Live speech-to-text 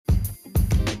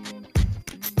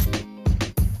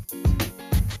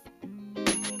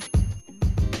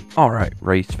All right,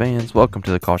 race fans, welcome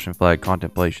to the Caution Flag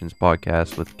Contemplations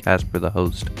podcast with Casper the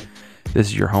host. This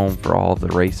is your home for all of the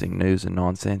racing news and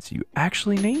nonsense you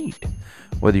actually need.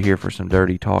 Whether you're here for some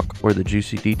dirty talk or the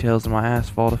juicy details of my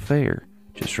asphalt affair,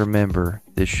 just remember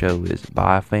this show is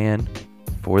by a fan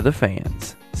for the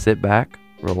fans. Sit back,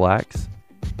 relax,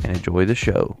 and enjoy the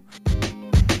show.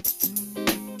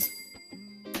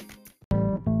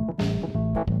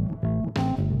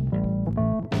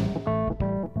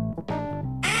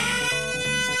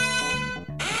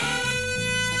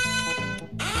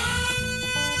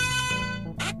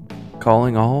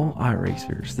 Calling all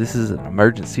iRacers. This is an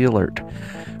emergency alert.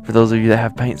 For those of you that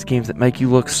have paint schemes that make you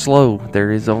look slow,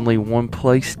 there is only one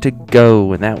place to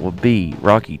go, and that will be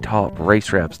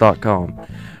RockyTopRaceWraps.com.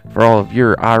 For all of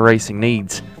your iRacing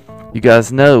needs, you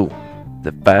guys know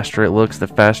the faster it looks, the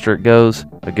faster it goes.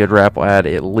 A good wrap will add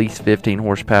at least 15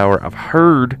 horsepower. I've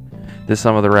heard that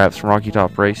some of the wraps from Rocky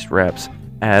Top Race Wraps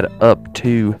add up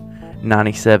to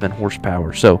 97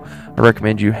 horsepower. So I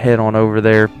recommend you head on over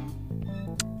there.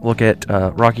 Look at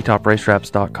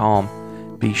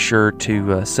RockyTopRaceWraps.com. Be sure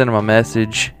to send them a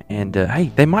message. And,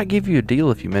 hey, they might give you a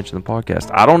deal if you mention the podcast.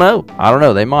 I don't know.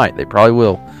 They might. They probably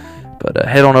will. But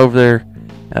head on over there.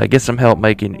 Get some help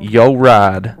making your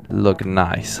ride look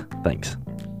nice. Thanks.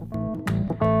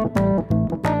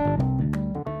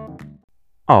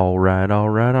 All right.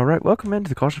 Welcome into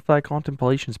the Caution Flag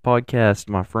Contemplations podcast,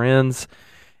 my friends.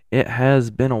 It has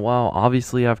been a while.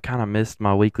 Obviously, I've kind of missed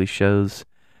my weekly shows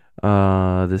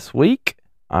this week.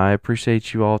 I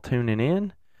appreciate you all tuning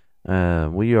in.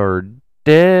 We are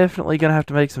definitely going to have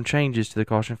to make some changes to the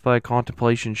Caution Flag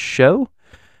Contemplation show.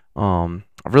 I've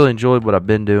really enjoyed what I've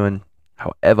been doing.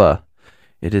 However,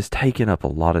 it has taken up a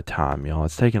lot of time, y'all.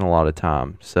 It's taken a lot of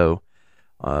time. So,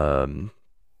 we're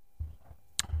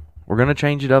going to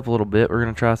change it up a little bit. We're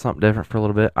going to try something different for a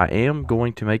little bit. I am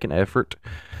going to make an effort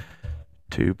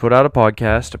to put out a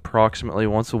podcast approximately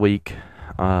once a week.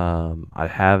 I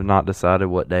have not decided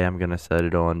what day I'm going to set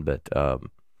it on, but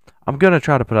I'm going to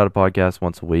try to put out a podcast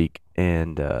once a week,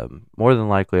 and more than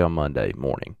likely on Monday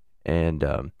morning. And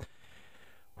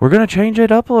we're going to change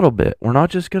it up a little bit. We're not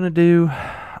just going to do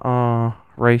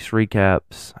race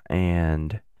recaps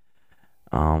and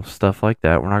stuff like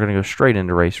that. We're not going to go straight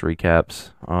into race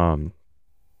recaps. We're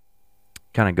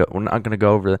not going to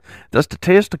go over the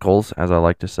statisticals, as I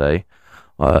like to say.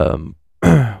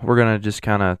 We're going to just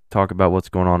kind of talk about what's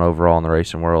going on overall in the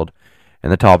racing world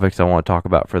and the topics I want to talk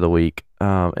about for the week.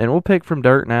 And we'll pick from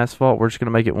dirt and asphalt. We're just going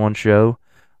to make it one show.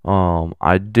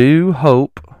 I do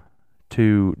hope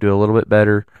to do a little bit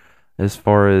better as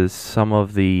far as some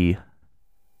of the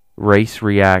race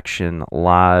reaction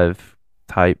live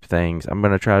type things. I'm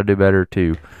going to try to do better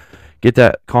to get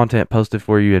that content posted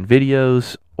for you in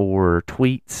videos or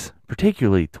tweets,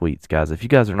 particularly tweets, guys. If you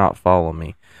guys are not following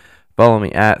me, follow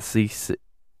me at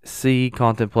C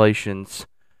Contemplations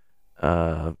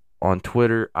on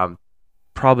Twitter. I'm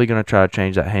probably going to try to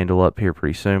change that handle up here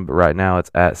pretty soon, but right now it's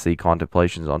at C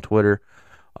Contemplations on Twitter.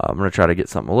 I'm going to try to get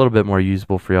something a little bit more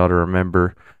usable for y'all to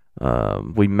remember.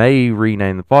 We may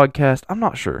rename the podcast. I'm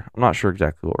not sure. I'm not sure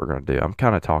exactly what we're going to do. I'm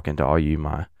kind of talking to all you,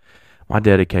 my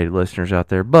dedicated listeners out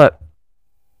there, but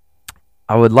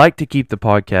I would like to keep the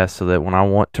podcast so that when I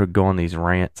want to go on these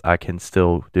rants, I can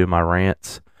still do my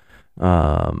rants.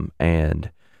 And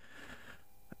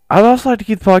I'd also like to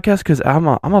keep the podcast because I'm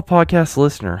a podcast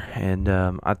listener, and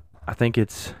I think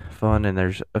it's fun, and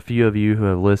there's a few of you who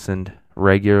have listened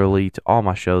regularly to all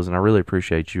my shows, and I really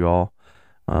appreciate you all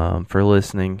for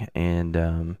listening.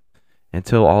 And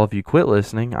until all of you quit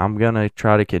listening, I'm gonna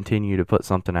try to continue to put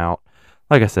something out,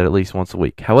 like I said, at least once a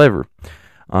week. However,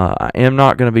 I am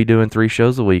not going to be doing 3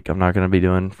 shows a week. I'm not going to be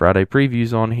doing Friday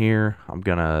previews on here. I'm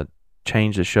going to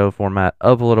change the show format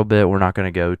up a little bit. We're not going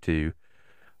to go to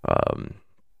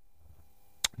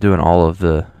doing all of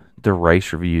the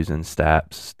race reviews and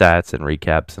stats and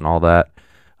recaps and all that.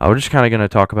 We're just kind of going to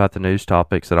talk about the news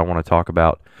topics that I want to talk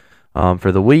about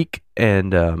for the week,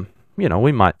 and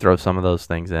we might throw some of those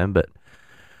things in, but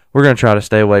we're going to try to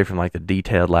stay away from like the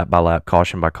detailed lap by lap,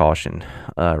 caution by caution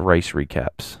race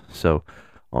recaps. So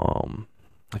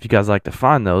if you guys like to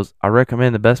find those, I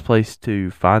recommend the best place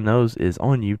to find those is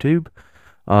on YouTube.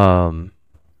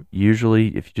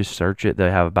 Usually, if you just search it,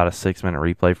 they have about a 6-minute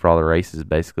replay for all the races.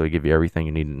 Basically, give you everything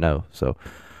you need to know. So,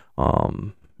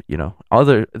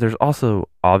 there's also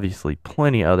obviously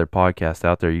plenty of other podcasts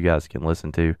out there you guys can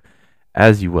listen to,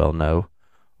 as you well know.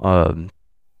 And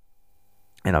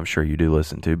I'm sure you do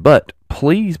listen to. But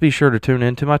please be sure to tune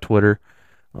into my Twitter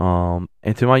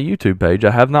and to my YouTube page.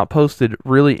 I have not posted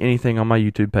really anything on my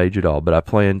YouTube page at all, but I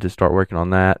plan to start working on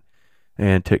that,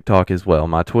 and TikTok as well.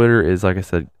 My Twitter is, like I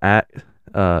said, at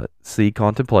C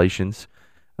Contemplations.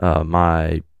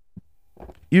 My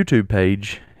YouTube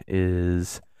page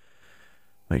is,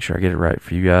 make sure I get it right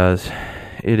for you guys.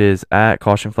 It is at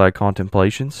Caution Flag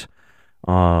Contemplations.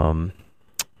 And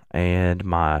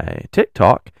my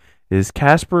TikTok is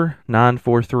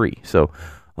Casper943. So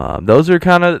those are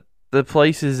kind of the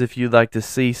places if you'd like to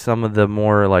see some of the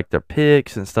more like their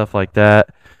picks and stuff like that,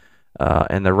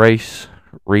 and the race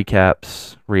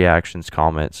recaps, reactions,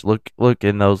 comments. Look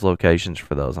in those locations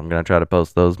for those. I'm gonna try to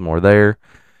post those more there.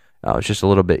 It's just a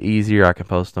little bit easier. I can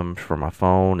post them from my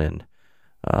phone, and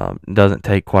it doesn't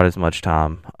take quite as much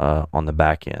time on the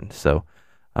back end. So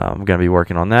I'm gonna be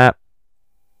working on that.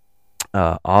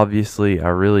 Obviously, I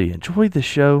really enjoyed the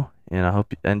show, and I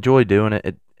hope you enjoy doing it.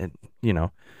 It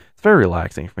it's very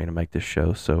relaxing for me to make this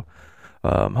show. So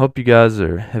hope you guys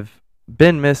have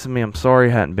been missing me. I'm sorry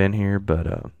I hadn't been here,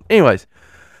 but anyways,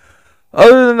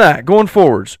 other than that, going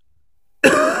forwards,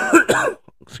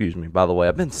 excuse me, by the way,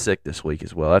 I've been sick this week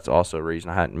as well. That's also a reason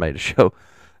I hadn't made a show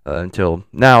until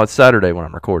now. It's Saturday when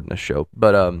I'm recording this show,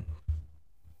 but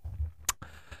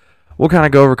we'll kind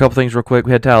of go over a couple things real quick.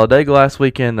 We had Talladega last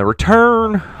weekend, the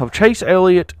return of Chase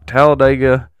Elliott.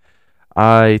 Talladega,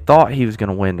 I thought he was going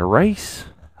to win the race.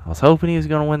 I was hoping he was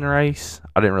going to win the race.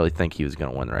 I didn't really think he was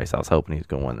going to win the race. I was hoping he was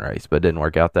going to win the race, but it didn't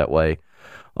work out that way.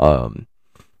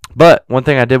 But one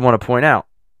thing I did want to point out,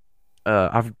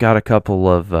 I've got a couple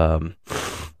of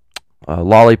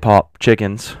lollipop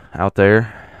chickens out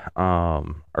there,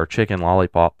 or chicken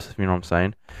lollipops, if you know what I'm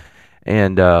saying,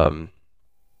 and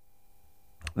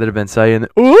that have been saying,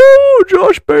 "Oh,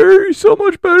 Josh Berry's so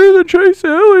much better than Chase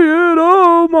Elliott.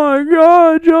 Oh my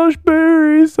God, Josh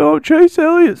Berry. So Chase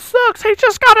Elliott sucks. He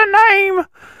just got a name.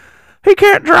 He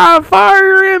can't drive.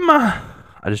 Fire him."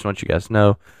 I just want you guys to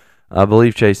know, I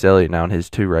believe Chase Elliott now in his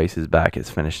 2 races back has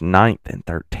finished 9th and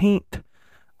 13th.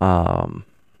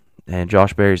 And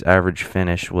Josh Berry's average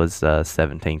finish was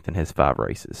 17th in his 5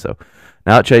 races. So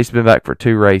now that Chase has been back for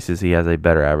 2 races, he has a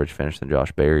better average finish than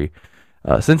Josh Berry.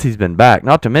 Since he's been back,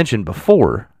 not to mention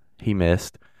before he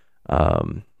missed,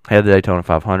 had the Daytona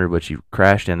 500, which he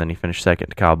crashed in, then he finished 2nd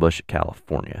to Kyle Busch at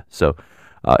California. So,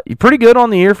 pretty good on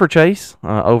the year for Chase,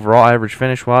 overall average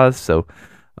finish-wise. So,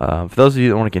 for those of you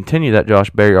that want to continue that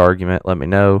Josh Berry argument, let me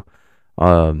know,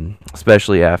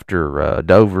 especially after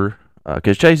Dover,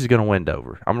 because Chase is going to win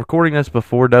Dover. I'm recording this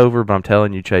before Dover, but I'm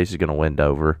telling you Chase is going to win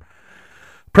Dover.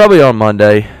 Probably on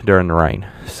Monday during the rain.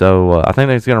 So I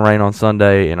think it's going to rain on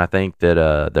Sunday, and I think that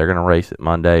they're going to race it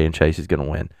Monday, and Chase is going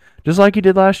to win, just like he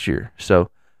did last year. So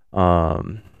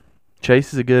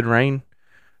Chase is a good rain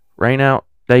out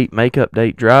date, makeup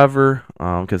date driver,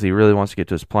 because he really wants to get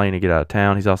to his plane and get out of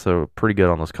town. He's also pretty good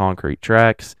on those concrete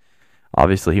tracks.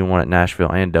 Obviously, he won at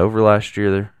Nashville and Dover last year.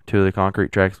 They're 2 of the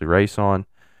concrete tracks we race on.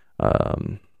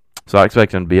 So I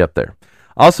expect him to be up there.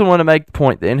 I also want to make the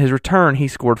point that in his return, he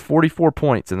scored 44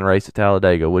 points in the race at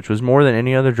Talladega, which was more than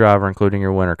any other driver, including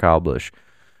your winner, Kyle Busch,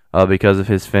 because of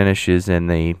his finishes in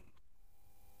the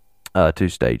 2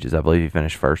 stages. I believe he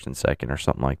finished 1st and 2nd or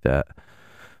something like that.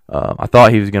 I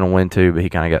thought he was going to win too, but he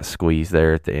kind of got squeezed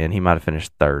there at the end. He might have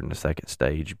finished 3rd in the 2nd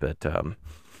stage, but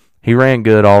he ran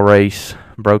good all race,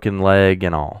 broken leg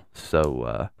and all.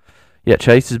 So, yeah,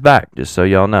 Chase is back, just so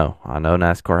y'all know. I know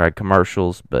NASCAR had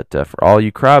commercials, but for all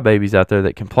you crybabies out there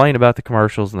that complain about the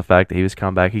commercials and the fact that he was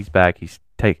coming back, he's back. He's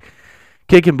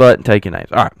kicking butt and taking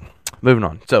names. All right, moving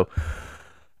on. So,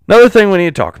 another thing we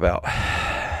need to talk about,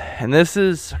 and this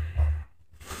is,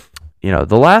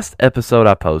 the last episode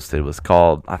I posted was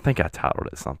called, I think I titled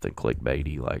it something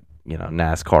clickbaity, like,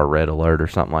 NASCAR Red Alert or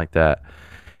something like that.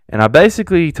 And I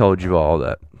basically told you all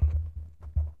that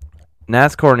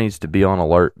NASCAR needs to be on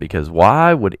alert, because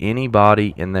why would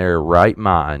anybody in their right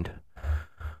mind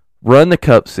run the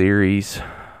Cup Series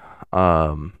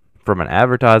from an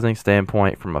advertising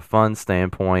standpoint, from a fun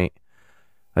standpoint?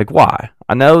 Like, why?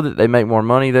 I know that they make more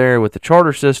money there with the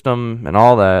charter system and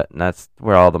all that, and that's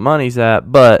where all the money's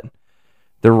at, but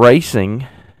the racing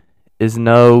is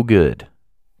no good,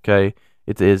 okay?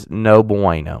 It is no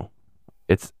bueno.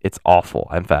 It's awful,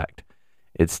 in fact.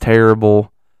 It's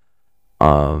terrible.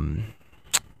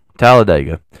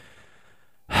 Talladega.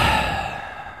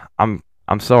 I'm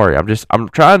sorry. I'm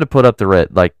trying to put up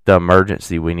the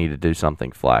emergency. We need to do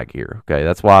something flag here. Okay,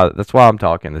 that's why I'm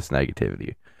talking this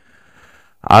negativity.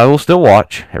 I will still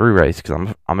watch every race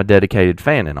because I'm a dedicated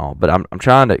fan and all. But I'm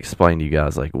trying to explain to you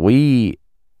guys, like, we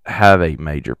have a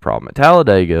major problem at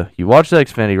Talladega. You watch the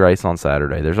Xfinity race on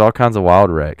Saturday. There's all kinds of wild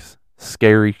wrecks,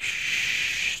 scary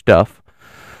stuff.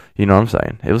 You know what I'm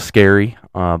saying? It was scary.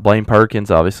 Blaine Perkins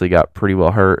obviously got pretty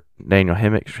well hurt. Daniel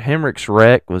Hemrick's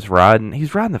wreck was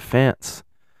he's riding the fence,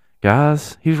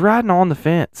 guys. He was riding on the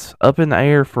fence up in the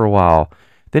air for a while.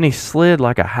 Then he slid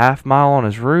like a half mile on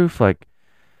his roof. Like,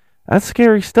 that's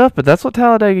scary stuff, but that's what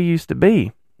Talladega used to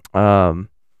be. Not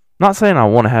saying I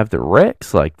want to have the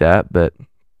wrecks like that, but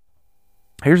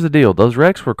here's the deal. Those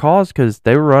wrecks were caused because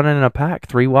they were running in a pack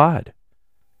 3 wide.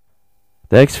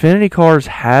 The Xfinity cars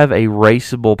have a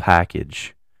raceable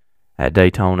package at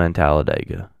Daytona and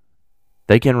Talladega.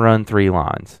 They can run 3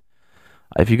 lines.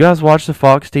 If you guys watched the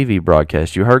Fox TV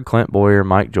broadcast, you heard Clint Boyer,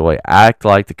 Mike Joy act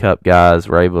like the Cup guys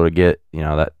were able to get,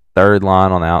 that 3rd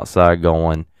line on the outside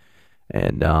going.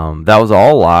 And that was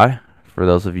all a lie for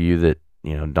those of you that,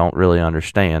 don't really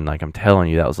understand. Like, I'm telling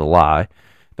you, that was a lie.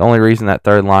 The only reason that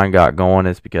 3rd line got going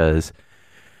is because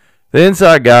the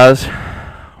inside guys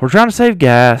were trying to save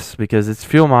gas because it's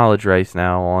fuel mileage race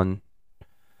now on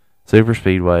super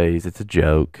speedways. It's a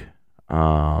joke.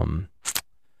 You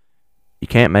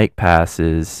can't make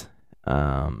passes,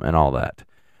 and all that.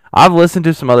 I've listened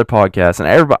to some other podcasts, and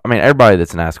everybody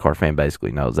that's a NASCAR fan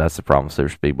basically knows that's the problem with super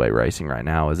speedway racing right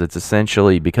now. Is it's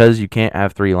essentially because you can't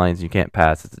have 3 lanes, you can't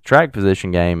pass. It's a track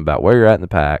position game about where you're at in the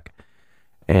pack,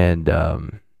 and a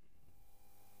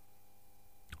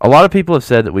lot of people have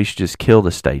said that we should just kill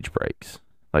the stage breaks.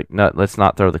 Like, no, let's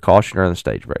not throw the cautioner in the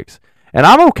stage breaks, and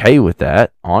I'm okay with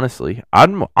that. Honestly,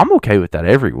 I'm okay with that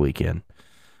every weekend.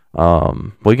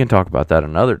 We can talk about that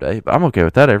another day, but I'm okay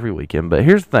with that every weekend. But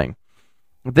here's the thing.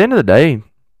 At the end of the day,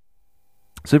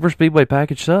 super speedway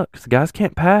package sucks. The guys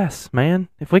can't pass, man.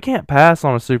 If we can't pass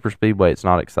on a super speedway, it's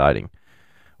not exciting.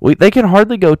 They can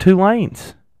hardly go 2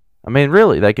 lanes. I mean,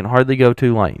 really, they can hardly go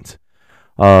 2 lanes.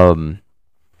 And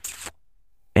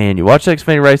you watch the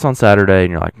Xfinity race on Saturday, and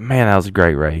you're like, man, that was a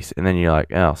great race. And then you're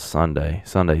like, oh, Sunday.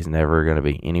 Sunday's never going to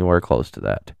be anywhere close to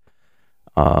that.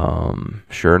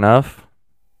 Sure enough,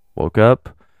 woke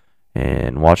up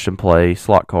and watched them play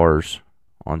slot cars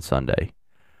on Sunday.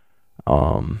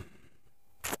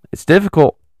 It's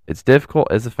difficult. It's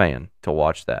difficult as a fan to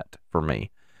watch that for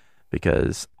me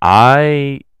because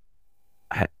I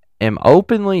am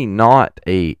openly not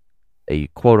a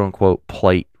quote unquote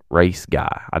plate race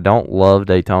guy. I don't love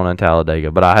Daytona and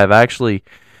Talladega, but I have actually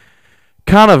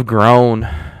kind of grown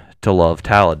to love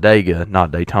Talladega,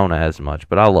 not Daytona as much,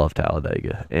 but I love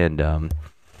Talladega. And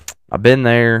I've been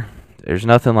there. There's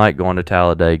nothing like going to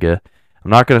Talladega.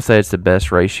 I'm not going to say it's the best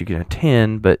race you can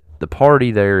attend, but the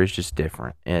party there is just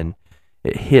different, and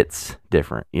it hits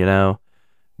different,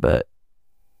 But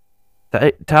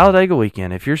the Talladega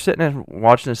weekend, if you're sitting and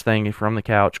watching this thing from the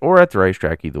couch or at the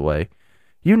racetrack, either way,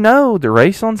 the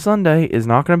race on Sunday is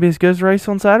not going to be as good as the race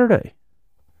on Saturday.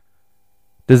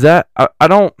 Does that,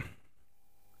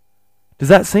 does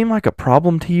that seem like a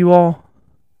problem to you all?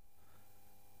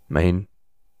 I mean,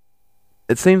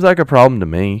 it seems like a problem to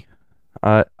me.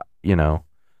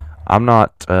 I'm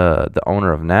not the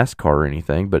owner of NASCAR or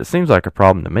anything, but it seems like a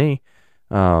problem to me.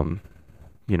 When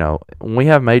we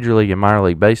have Major League and Minor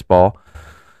League Baseball,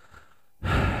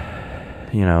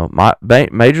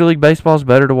 Major League Baseball is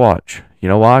better to watch. You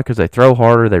know why? Because they throw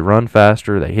harder, they run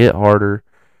faster, they hit harder.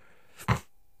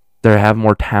 They have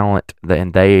more talent,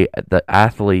 and the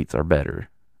athletes are better.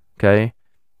 Okay,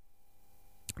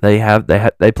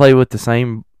 they play with the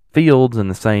same fields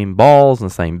and the same balls and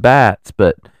the same bats,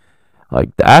 but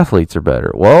like the athletes are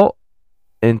better. Well,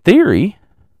 in theory,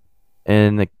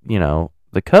 in the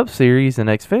Cup Series and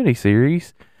Xfinity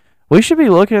Series, we should be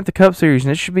looking at the Cup Series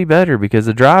and it should be better because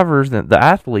the drivers, the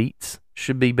athletes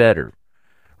should be better,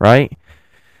 right?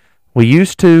 We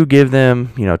used to give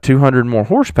them 200 more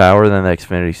horsepower than the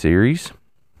Xfinity Series,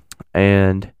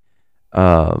 and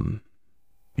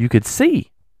you could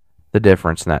see the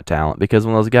difference in that talent because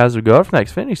when those guys would go up from the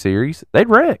Xfinity Series, they'd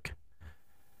wreck.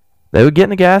 They would get in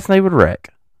the gas and they would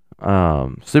wreck.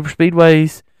 Super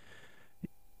speedways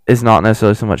is not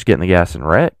necessarily so much getting the gas and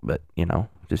wreck, but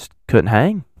just couldn't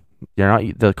hang.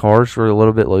 The cars were a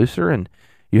little bit looser, and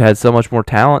you had so much more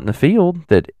talent in the field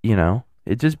that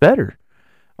it's just better.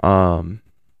 The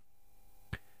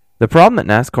problem that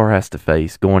NASCAR has to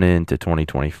face going into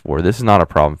 2024, this is not a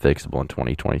problem fixable in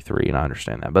 2023, and I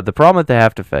understand that. But the problem that they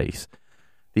have to face,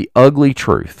 the ugly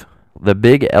truth, the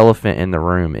big elephant in the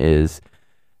room is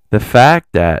the fact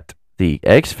that the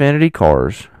Xfinity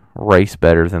cars race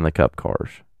better than the Cup cars.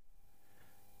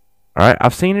 All right,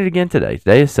 I've seen it again today.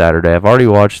 Today is Saturday. I've already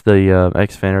watched the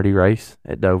Xfinity race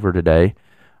at Dover today.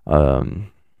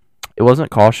 It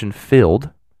wasn't caution filled.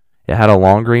 It had a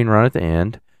long green run at the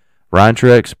end. Ryan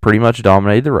Truex pretty much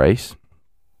dominated the race.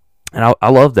 And I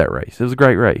loved that race. It was a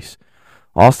great race.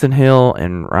 Austin Hill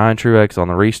and Ryan Truex on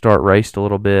the restart raced a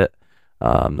little bit.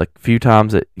 The few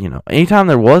times that, anytime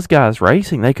there was guys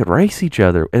racing, they could race each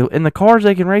other. In the cars,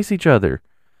 they can race each other.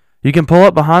 You can pull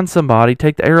up behind somebody,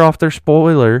 take the air off their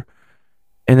spoiler,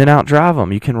 and then outdrive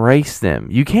them. You can race them.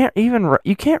 You can't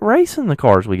race in the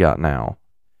cars we got now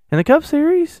in the Cup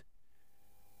Series.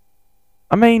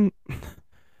 I mean,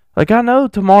 like, I know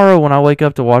tomorrow when I wake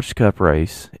up to watch the Cup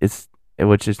race,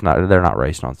 they're not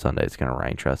racing on Sunday. It's going to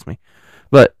rain, trust me.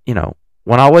 But,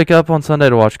 when I wake up on Sunday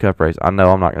to watch the Cup race, I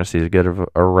know I'm not going to see as good of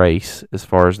a race as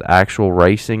far as the actual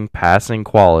racing, passing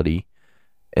quality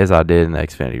as I did in the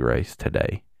Xfinity race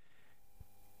today.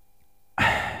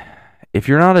 If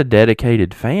you're not a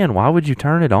dedicated fan, why would you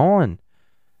turn it on?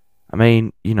 I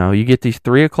mean, you get these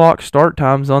 3 o'clock start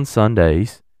times on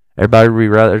Sundays. Everybody would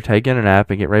rather taking a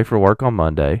nap and get ready for work on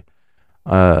Monday.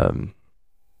 And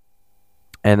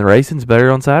the racing's better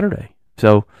on Saturday.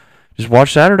 So just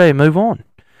watch Saturday and move on.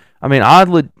 I mean,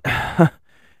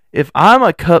 if I'm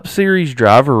a Cup Series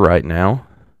driver right now,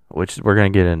 which we're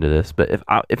going to get into this, but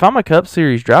if I'm a Cup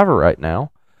Series driver right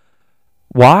now,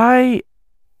 why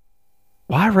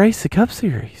race the Cup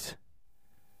Series?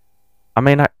 I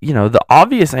mean, the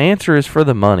obvious answer is for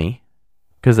the money,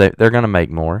 because they're going to make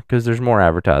more, because there's more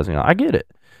advertising. I get it.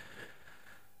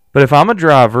 But if I'm a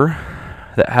driver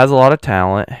that has a lot of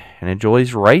talent and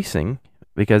enjoys racing,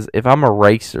 because if I'm a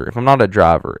racer, if I'm not a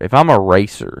driver, if I'm a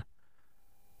racer,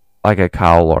 like a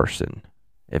Kyle Larson,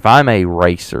 if I'm a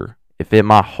racer, if in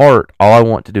my heart all I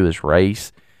want to do is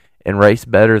race and race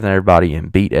better than everybody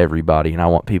and beat everybody, and I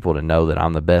want people to know that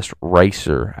I'm the best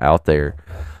racer out there,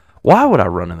 why would I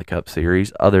run in the Cup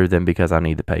Series other than because I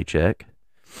need the paycheck?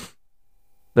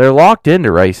 They're locked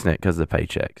into racing it because of the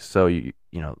paycheck. So,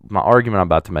 my argument I'm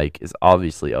about to make is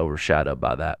obviously overshadowed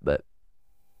by that. But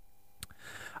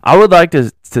I would like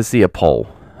to see a poll.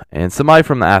 And somebody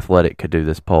from The Athletic could do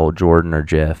this poll. Jordan or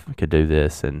Jeff could do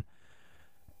this. And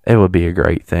it would be a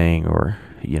great thing. Or,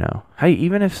 hey,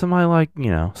 even if somebody like,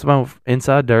 somebody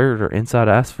inside dirt or inside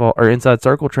asphalt or inside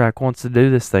circle track wants to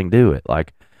do this thing, do it.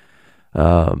 Like,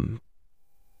 poll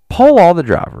all the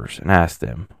drivers and ask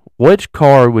them, which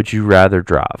car would you rather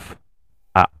drive?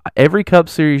 Every Cup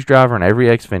Series driver and every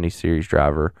Xfinity Series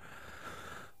driver,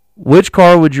 which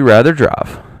car would you rather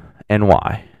drive and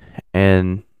why?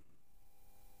 And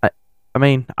I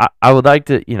mean, I would like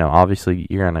to, obviously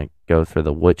you're going to go for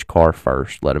the which car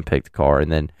first, let them pick the car,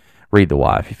 and then read the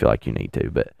why if you feel like you need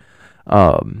to. But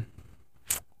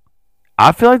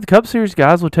I feel like the Cup Series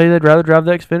guys will tell you they'd rather drive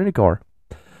the Xfinity car.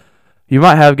 You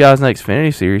might have guys in the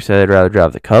Xfinity Series say they'd rather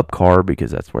drive the Cup car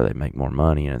because that's where they make more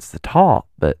money and it's the top.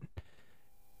 But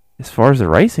as far as the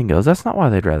racing goes, that's not why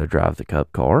they'd rather drive the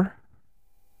Cup car.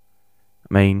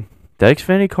 I mean, the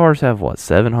Xfinity cars have,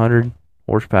 700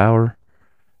 horsepower,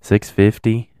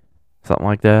 650, something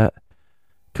like that.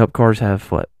 Cup cars have,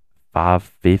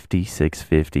 550,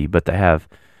 650, but they have,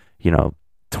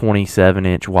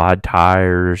 27-inch wide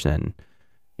tires and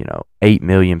 8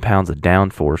 million pounds of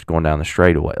downforce going down the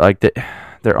straightaway. Like, they're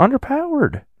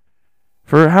underpowered.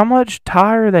 For how much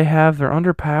tire they have, they're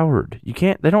underpowered.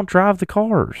 They don't drive the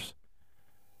cars.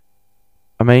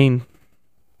 I mean,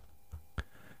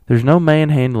 there's no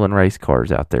manhandling race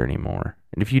cars out there anymore.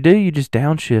 And if you do, you just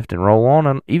downshift and roll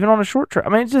on, even on a short track. I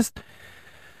mean, it's just,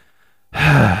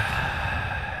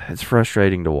 it's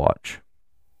frustrating to watch.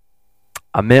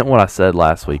 I meant what I said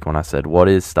last week when I said, what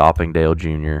is stopping Dale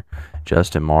Jr.,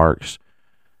 Justin Marks,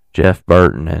 Jeff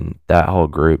Burton, and that whole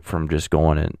group from just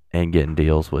going and getting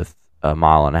deals with 1.5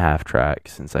 mile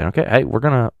tracks and saying, okay, hey, we're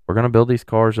gonna build these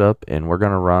cars up and we're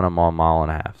gonna run them on 1.5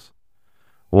 miles.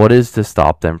 What is to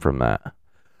stop them from that?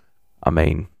 I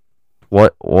mean,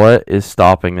 what is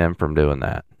stopping them from doing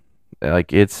that?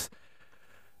 Like, it's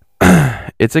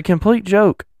a complete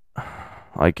joke.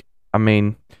 Like, I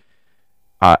mean,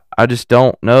 I just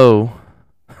don't know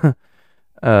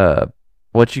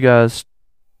what you guys.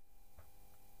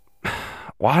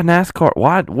 Why NASCAR?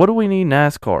 What do we need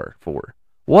NASCAR for?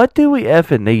 What do we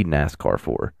effing need NASCAR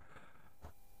for?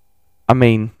 I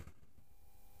mean,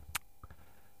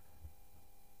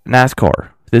 NASCAR,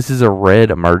 this is a red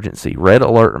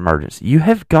alert emergency. You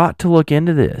have got to look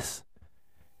into this.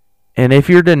 And if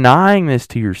you're denying this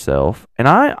to yourself, and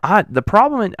I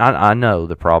know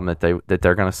the problem that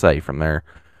they're going to say from their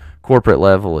corporate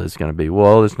level is going to be,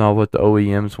 well, it's not what the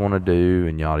OEMs want to do,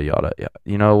 and yada yada.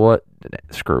 You know what?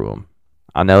 Screw them.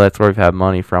 I know that's where we've had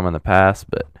money from in the past,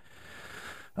 but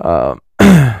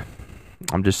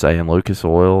I'm just saying, Lucas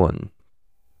Oil and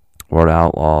World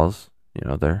Outlaws,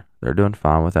 they're doing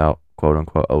fine without quote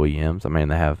unquote OEMs. I mean,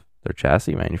 they have their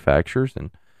chassis manufacturers, and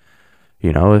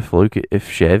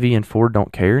if Chevy and Ford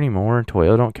don't care anymore and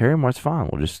Toyota don't care anymore, it's fine.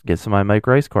 We'll just get somebody to make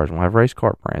race cars and we'll have race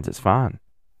car brands. It's fine.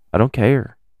 I don't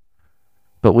care.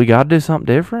 But we got to do something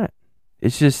different.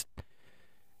 It's just,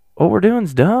 what we're doing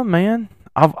is dumb, man.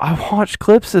 I've watched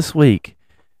clips this week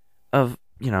of,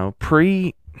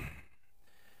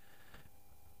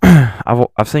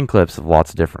 I've seen clips of lots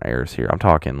of different eras here. I'm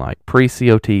talking like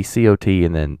pre-COT, COT,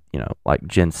 and then, like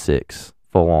Gen 6,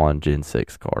 full-on Gen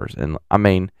 6 cars. And, I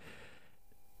mean,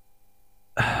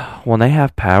 when they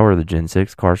have power, the Gen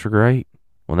 6 cars are great.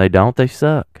 When they don't, they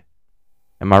suck.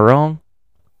 Am I wrong?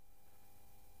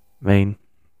 I mean,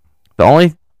 the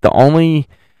only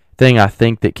thing I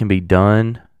think that can be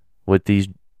done with these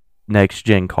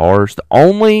next-gen cars, the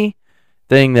only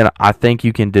thing that I think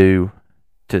you can do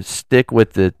to stick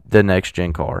with the next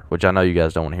gen car, which I know you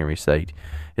guys don't want to hear me say,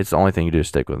 it's the only thing you do is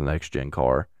stick with the next gen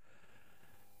car.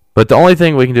 But the only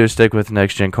thing we can do to stick with the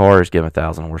next gen car is give them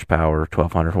 1,000 horsepower,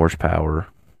 1,200 horsepower,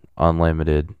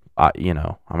 unlimited.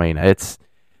 It's,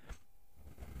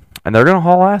 and they're gonna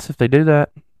haul ass if they do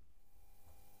that.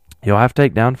 You'll have to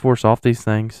take downforce off these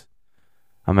things.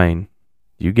 I mean,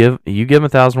 you give them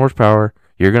 1,000 horsepower,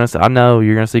 I know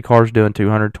you're gonna see cars doing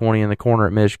 220 in the corner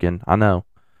at Michigan. I know.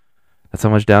 That's how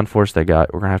much downforce they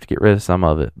got. We're going to have to get rid of some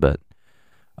of it. But,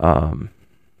 and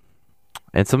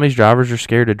some of these drivers are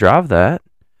scared to drive that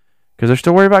because they're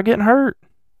still worried about getting hurt.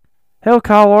 Hell,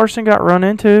 Kyle Larson got run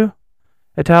into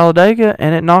at Talladega,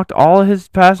 and it knocked all of his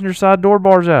passenger side door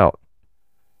bars out.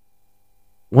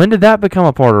 When did that become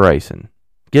a part of racing?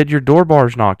 Get your door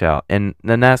bars knocked out in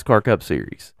the NASCAR Cup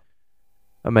Series.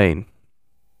 I mean,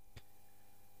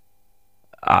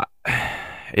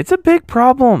 it's a big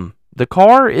problem. The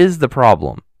car is the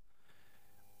problem.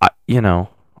 I know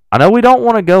we don't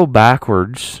want to go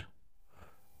backwards,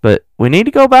 but we need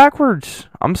to go backwards.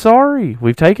 I'm sorry.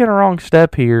 We've taken a wrong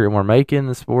step here, and we're making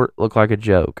the sport look like a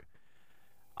joke.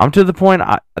 I'm to the point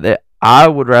that I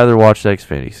would rather watch the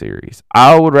Xfinity Series.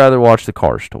 I would rather watch the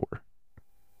Cars Tour.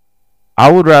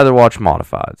 I would rather watch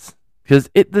modifieds. Because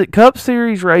the Cup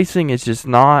Series racing is just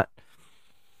not...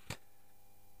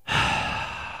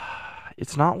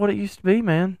 It's not what it used to be,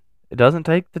 man. It doesn't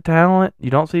take the talent. You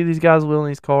don't see these guys wheeling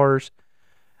these cars.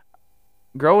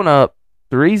 Growing up,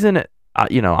 the reason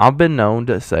I've been known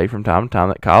to say from time to time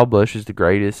that Kyle Busch is the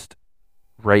greatest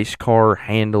race car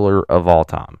handler of all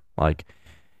time. Like,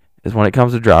 is when it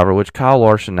comes to driver, which Kyle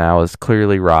Larson now is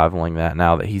clearly rivaling that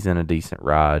now that he's in a decent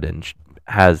ride and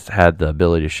has had the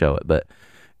ability to show it. But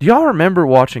do y'all remember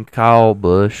watching Kyle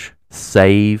Busch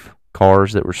save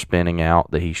cars that were spinning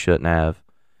out that he shouldn't have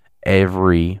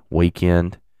every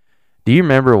weekend? Do you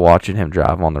remember watching him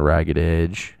drive on the ragged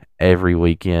edge every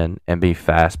weekend and be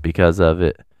fast because of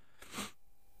it?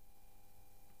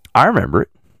 I remember it.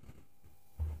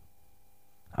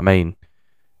 I mean,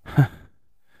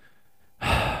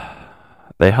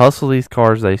 they hustle these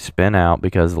cars, they spin out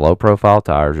because of low-profile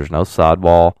tires. There's no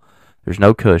sidewall. There's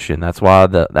no cushion. That's why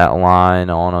that line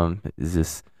on them is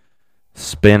just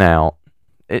spin out.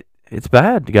 It's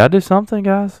bad. You got to do something,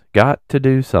 guys. Got to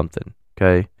do something,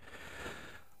 okay?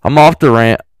 I'm off the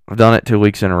rant. I've done it 2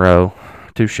 weeks in a row.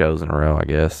 2 shows in a row, I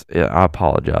guess. Yeah, I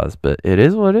apologize, but it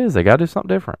is what it is. They got to do something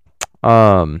different.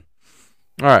 All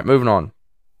right, moving on.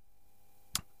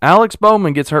 Alex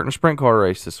Bowman gets hurt in a sprint car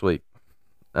race this week.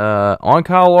 On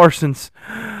Kyle Larson's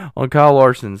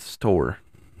tour.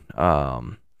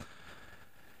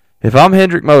 If I'm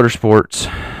Hendrick Motorsports,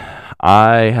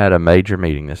 I had a major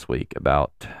meeting this week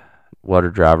about what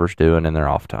are drivers doing in their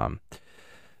off time.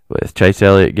 With Chase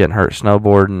Elliott getting hurt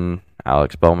snowboarding,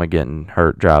 Alex Bowman getting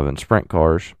hurt driving sprint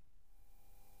cars.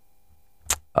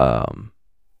 Not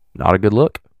a good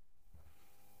look.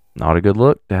 Not a good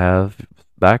look to have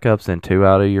backups in 2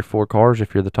 out of your 4 cars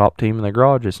if you're the top team in the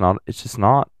garage. It's just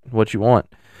not what you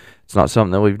want. It's not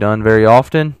something that we've done very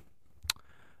often.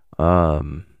 I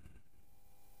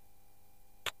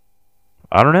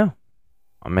don't know.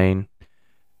 I mean,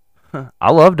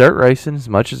 I love dirt racing as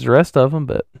much as the rest of them,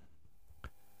 but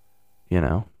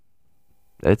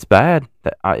it's bad.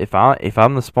 If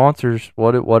I'm the sponsors,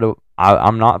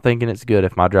 I'm not thinking it's good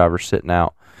if my driver's sitting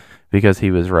out because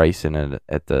he was racing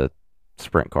at the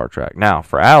sprint car track. Now,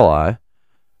 for Ally,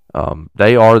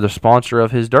 they are the sponsor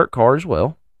of his dirt car as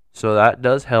well, so that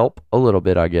does help a little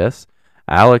bit, I guess.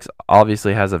 Alex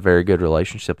obviously has a very good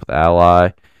relationship with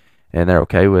Ally, and they're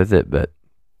okay with it, but,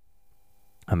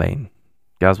 I mean,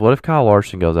 guys, what if Kyle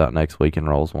Larson goes out next week and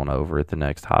rolls one over at the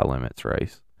next high limits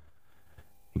race?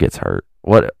 Gets hurt.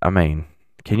 Can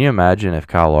you imagine if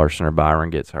Kyle Larson or Byron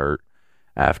gets hurt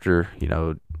after,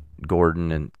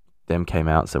 Gordon and them came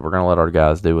out and said, we're going to let our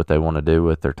guys do what they want to do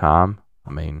with their time?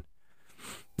 I mean,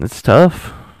 it's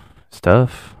tough. It's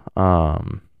tough.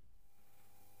 I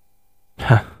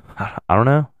don't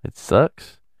know. It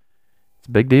sucks. It's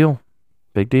a big deal.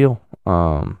 Big deal.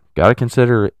 Got to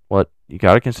consider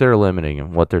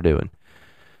limiting what they're doing.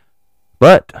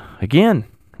 But again,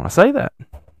 when I say that,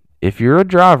 if you're a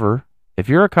driver, if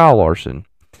you're a Kyle Larson,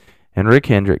 and Rick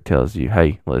Hendrick tells you,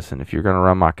 hey, listen, if you're going to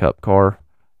run my Cup car,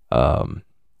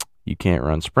 you can't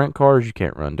run sprint cars, you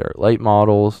can't run dirt late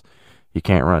models, you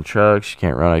can't run trucks, you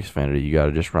can't run Xfinity, you got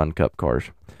to just run Cup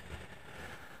cars.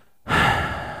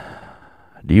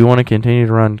 Do you want to continue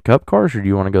to run Cup cars, or do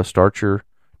you want to go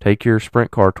take your sprint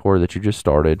car tour that you just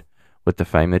started with the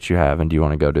fame that you have, and do you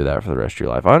want to go do that for the rest of your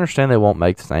life? I understand they won't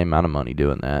make the same amount of money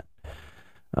doing that,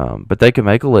 but they can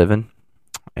make a living,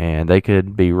 and they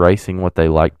could be racing what they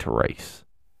like to race.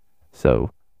 So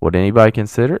would anybody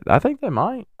consider it? I think they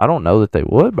might. I don't know that they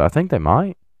would, but I think they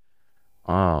might.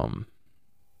 Hell,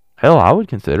 I would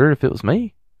consider it if it was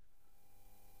me.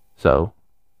 So,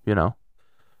 I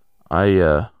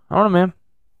don't know, man.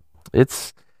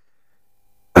 It's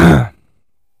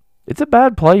it's a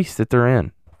bad place that they're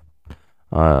in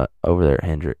over there at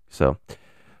Hendrick. So,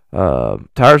 tired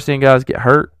of seeing guys get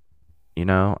hurt.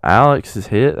 Alex is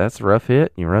hit. That's a rough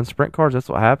hit. You run sprint cars, that's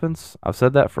what happens. I've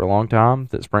said that for a long time,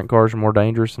 that sprint cars are more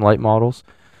dangerous than late models.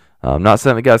 I'm not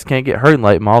saying that guys can't get hurt in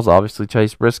late models. Obviously,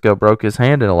 Chase Briscoe broke his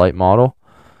hand in a late model,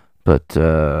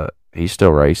 but he's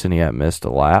still racing. He hadn't missed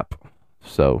a lap.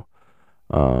 So,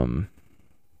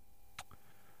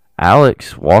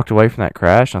 Alex walked away from that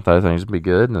crash, and I thought things would be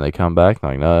good, and then they come back,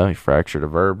 and no, he fractured a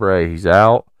vertebrae. He's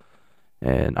out,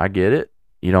 and I get it.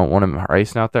 You don't want him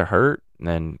racing out there hurt, and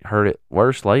then hurt it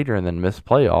worse later, and then miss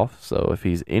playoff. So if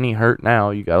he's any hurt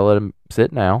now, you got to let him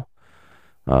sit now.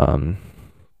 Like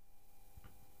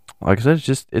I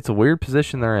said, it's a weird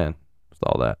position they're in with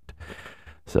all that.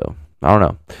 So, I don't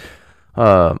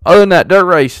know. Other than that, dirt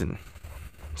racing.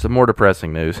 Some more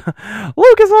depressing news.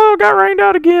 Lucas Oil got rained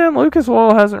out again. Lucas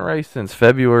Oil hasn't raced since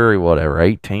February,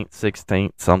 18th,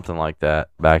 16th, something like that,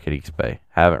 back at East Bay.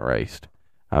 Haven't raced.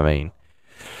 Haven't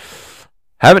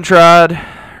tried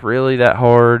really that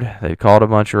hard. They called a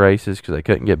bunch of races because they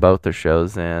couldn't get both their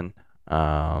shows in.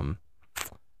 I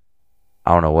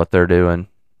don't know what they're doing.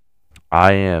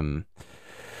 I am...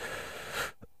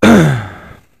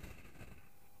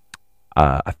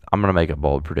 I'm going to make a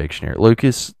bold prediction here.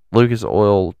 Lucas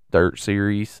Oil Dirt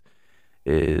Series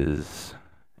is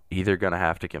either going to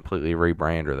have to completely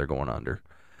rebrand or they're going under.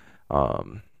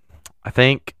 I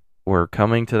think we're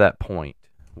coming to that point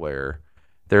where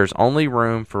there's only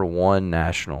room for one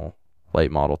national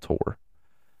late model tour.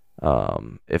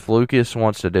 If Lucas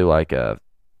wants to do like a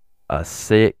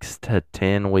 6 to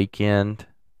 10 weekend,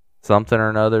 something or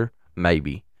another,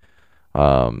 maybe.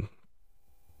 And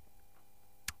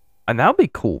that would be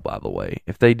cool, by the way,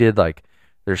 if they did like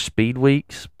their speed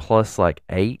weeks plus like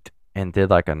 8 and did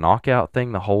like a knockout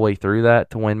thing the whole way through that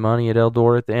to win money at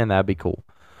Eldora at the end. That'd be cool.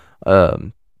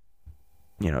 You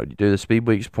do the speed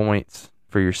weeks points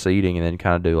for your seating and then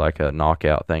kind of do like a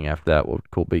knockout thing after that would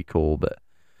be cool. But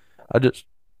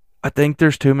I think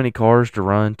there's too many cars to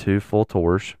run 2 full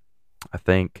tours. I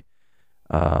think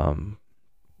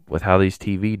with how these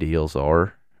TV deals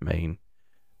are,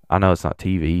 I know it's not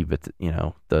TV, but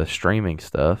the streaming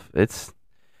stuff, it's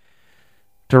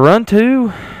to run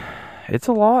 2, it's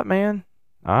a lot, man.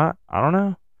 I don't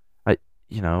know.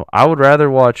 I would rather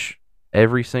watch I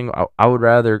would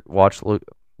rather watch World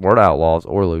Outlaws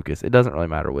or Lucas. It doesn't really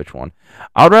matter which one.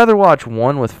 I would rather watch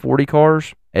one with 40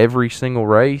 cars every single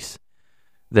race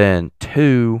than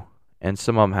 2, and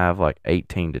some of them have like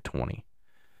 18 to 20.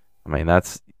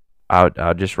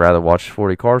 I'd just rather watch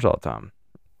 40 cars all the time.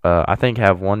 I think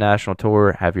have one national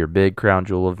tour, have your big crown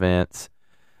jewel events.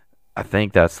 I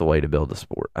think that's the way to build a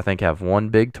sport. I think have one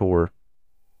big tour.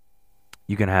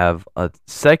 You can have a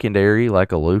secondary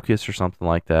like a Lucas or something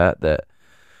like that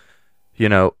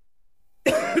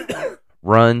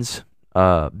runs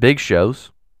big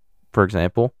shows, for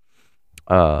example.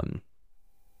 You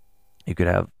could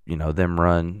have, them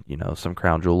run, some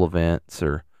crown jewel events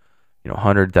or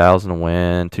 100,000 to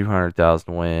win, 200,000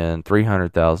 to win,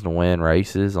 300,000 to win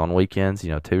races on weekends,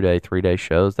 2-day, 3-day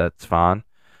shows. That's fine.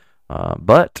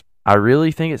 But I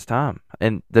really think it's time.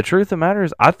 And the truth of the matter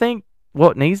is, I think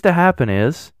what needs to happen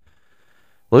is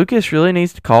Lucas really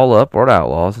needs to call up World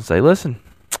Outlaws and say, listen,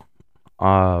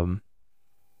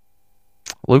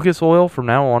 Lucas Oil from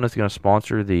now on is going to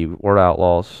sponsor the World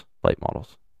Outlaws late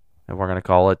models. And we're going to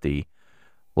call it the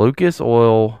Lucas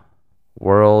Oil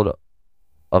World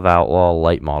of Outlaw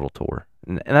late model tour.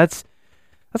 And that's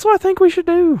what I think we should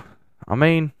do.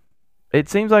 It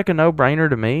seems like a no-brainer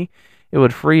to me. It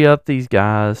would free up these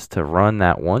guys to run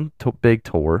that one big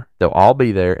tour. They'll all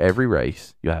be there every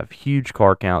race. You have huge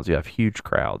car counts. You have huge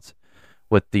crowds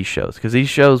with these shows. Because these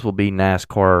shows will be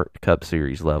NASCAR Cup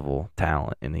Series level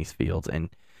talent in these fields. And,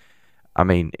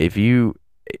 if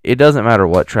it doesn't matter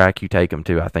what track you take them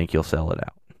to. I think you'll sell it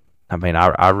out. I mean,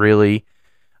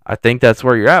 I think that's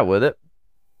where you're at with it.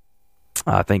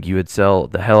 I think you would sell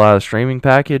the hell out of the streaming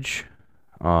package.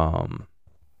 I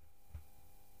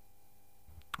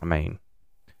mean,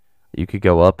 you could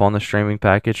go up on the streaming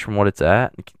package from what it's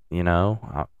at.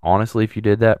 Honestly, if you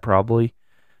did that, probably,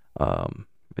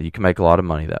 you can make a lot of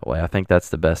money that way. I think that's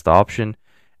the best option.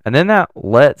 And then that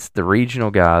lets the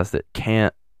regional guys that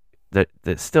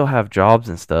still have jobs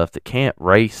and stuff, that can't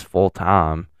race full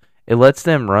time, it lets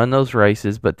them run those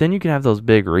races. But then you can have those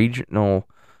big regional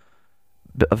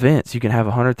events. You can have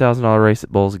a $100,000 race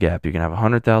at Bulls Gap. You can have a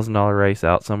 $100,000 race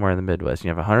out somewhere in the Midwest. You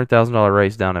can have a $100,000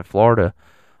 race down in Florida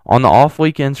on the off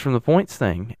weekends from the points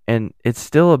thing, and it's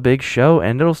still a big show,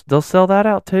 and they'll sell that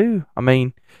out too. I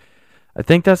mean, I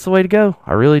think that's the way to go.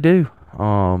 I really do.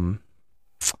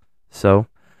 So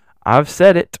I've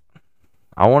said it.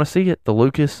 I want to see it. The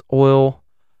Lucas Oil,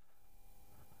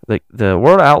 the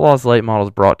World of Outlaws late model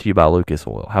is brought to you by Lucas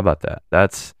Oil. How about that?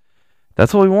 That's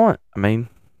what we want. I mean,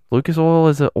 Lucas Oil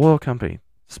is an oil company.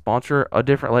 Sponsor a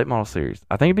different late model series.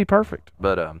 I think it'd be perfect.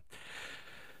 But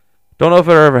don't know if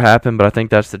it'll ever happen, but I think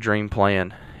that's the dream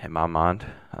plan in my mind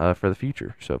for the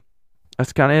future. So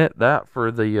that's kind of it. That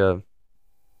for the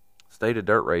state of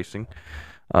dirt racing.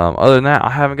 Other than that,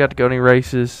 I haven't got to go to any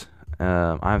races.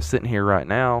 I'm sitting here right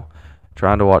now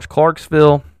trying to watch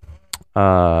Clarksville. They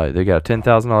got a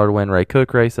 $10,000 to win Ray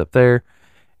Cook race up there.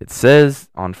 It says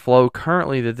on Flow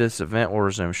currently that this event will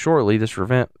resume shortly. This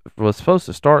event was supposed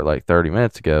to start like 30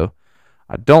 minutes ago.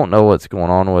 I don't know what's going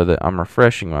on with it. I'm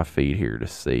refreshing my feed here to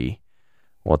see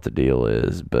what the deal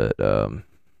is, but was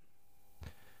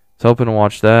hoping to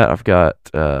watch that. I've got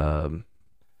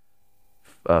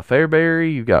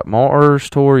Fairbury, you've got Mars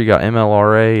Tour, you got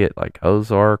MLRA at like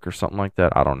Ozark or something like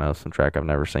that. I don't know, some track I've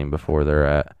never seen before they're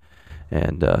at.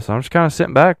 And so I'm just kind of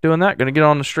sitting back doing that. Going to get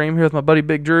on the stream here with my buddy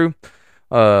Big Drew.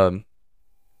 If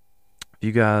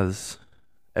you guys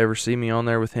ever see me on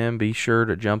there with him, be sure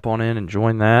to jump on in and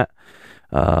join that.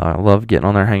 I love getting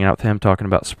on there, hanging out with him, talking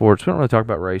about sports. We don't really talk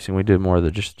about racing. We did more of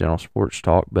the just general sports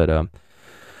talk, but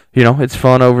it's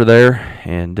fun over there.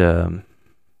 And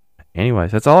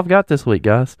anyways, that's all I've got this week,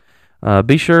 guys.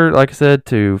 Be sure, like I said,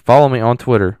 to follow me on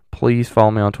Twitter. Please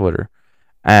follow me on Twitter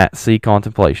at C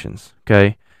Contemplations.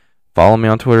 Okay, follow me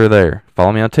on Twitter there.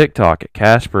 Follow me on TikTok at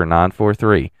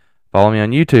Casper943. Follow me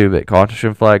on YouTube at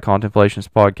Caution Flag Contemplations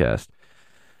Podcast,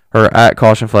 or at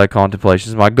Caution Flag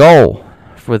Contemplations. My goal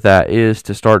with that is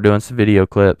to start doing some video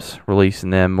clips,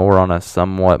 releasing them more on a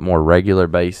somewhat more regular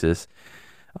basis.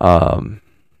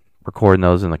 Recording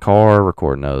those in the car,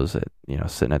 recording those at,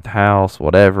 sitting at the house,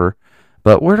 whatever.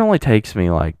 But where it only takes me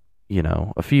like,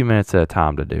 a few minutes at a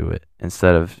time to do it.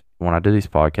 Instead of when I do these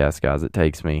podcasts, guys, it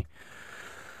takes me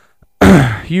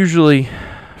usually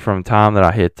from the time that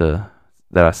I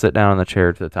sit down in the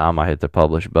chair to the time I hit the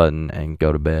publish button and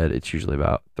go to bed, it's usually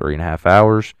about 3.5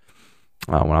 hours.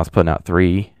 When I was putting out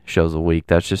 3 shows a week,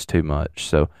 that's just too much.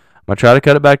 So I'm going to try to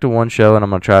cut it back to one show, and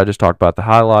I'm going to try to just talk about the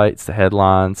highlights, the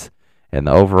headlines, and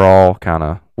the overall kind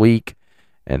of week.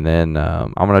 And then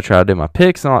I'm going to try to do my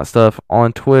picks and all that stuff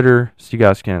on Twitter so you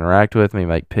guys can interact with me,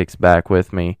 make picks back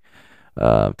with me.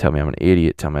 Tell me I'm an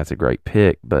idiot. Tell me that's a great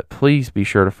pick. But please be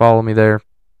sure to follow me there.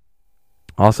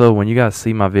 Also, when you guys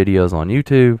see my videos on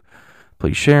YouTube,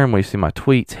 please share them. When you see my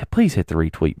tweets, please hit the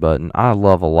retweet button. I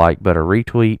love a like, but a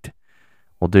retweet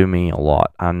will do me a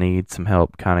lot. I need some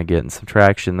help kind of getting some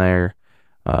traction there.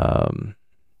 And,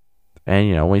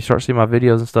 when you start seeing my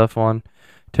videos and stuff on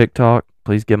TikTok,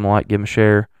 please give them a like, give them a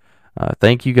share.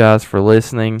 Thank you guys for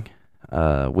listening.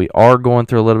 We are going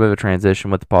through a little bit of a transition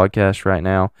with the podcast right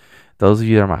now. Those of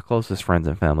you that are my closest friends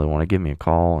and family want to give me a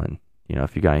call, and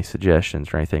if you got any suggestions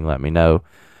or anything, let me know.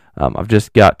 I've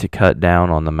just got to cut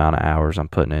down on the amount of hours I'm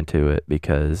putting into it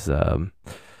because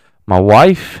my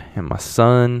wife and my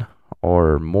son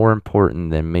are more important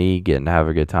than me getting to have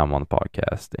a good time on the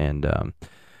podcast. And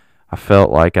I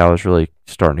felt like I was really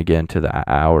starting to get into the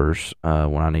hours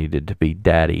when I needed to be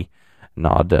daddy,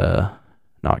 not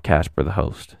Casper the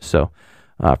host. So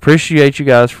I appreciate you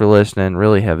guys for listening.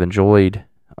 Really have enjoyed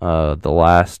the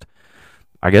last,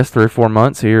 I guess, 3 or 4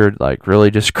 months here, like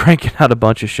really just cranking out a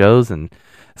bunch of shows. And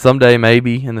someday,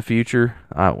 maybe in the future,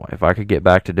 if I could get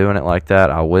back to doing it like that,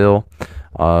 I will.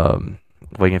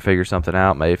 If we can figure something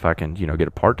out, maybe if I can, get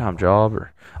a part-time job,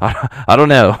 or I don't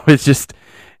know.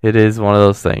 It is one of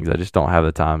those things. I just don't have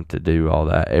the time to do all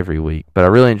that every week. But I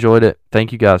really enjoyed it.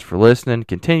 Thank you guys for listening.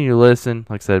 Continue to listen.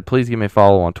 Like I said, please give me a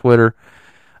follow on Twitter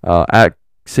at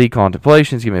C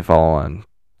Contemplations. Give me a follow on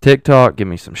TikTok. Give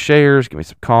me some shares. Give me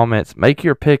some comments. Make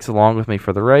your picks along with me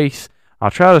for the race.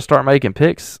 I'll try to start making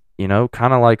picks,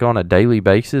 kind of like on a daily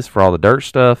basis for all the dirt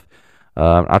stuff.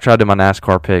 I try to do my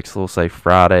NASCAR picks, we'll say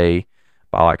Friday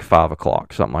by like 5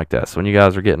 o'clock, something like that. So when you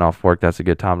guys are getting off work, that's a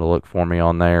good time to look for me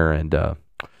on there and,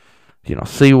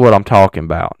 see what I'm talking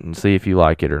about and see if you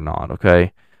like it or not,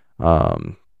 okay?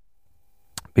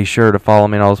 Be sure to follow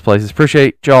me in all those places.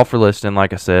 Appreciate y'all for listening.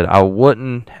 Like I said, I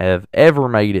wouldn't have ever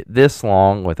made it this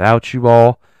long without you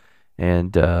all.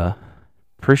 And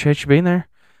appreciate you being there.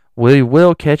 We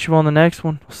will catch you on the next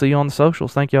one. See you on the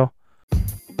socials. Thank y'all.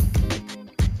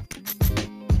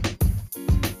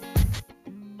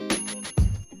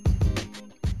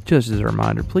 Just as a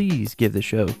reminder, please give the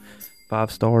show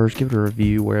 5 stars. Give it a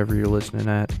review wherever you're listening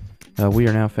at. We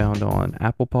are now found on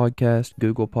Apple Podcasts,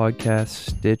 Google Podcasts,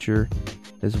 Stitcher,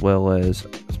 as well as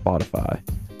Spotify.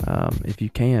 If you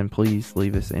can, please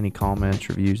leave us any comments,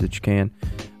 reviews that you can.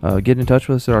 Get in touch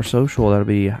with us at our social. That'll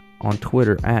be on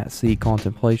Twitter at C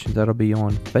Contemplations. That'll be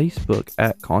on Facebook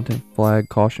at Content Flag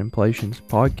Contemplations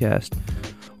Podcast.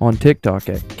 On TikTok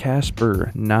at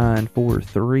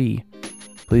Casper943.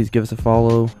 Please give us a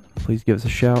follow. Please give us a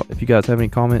shout. If you guys have any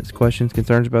comments, questions,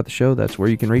 concerns about the show, that's where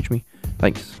you can reach me.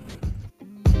 Thanks.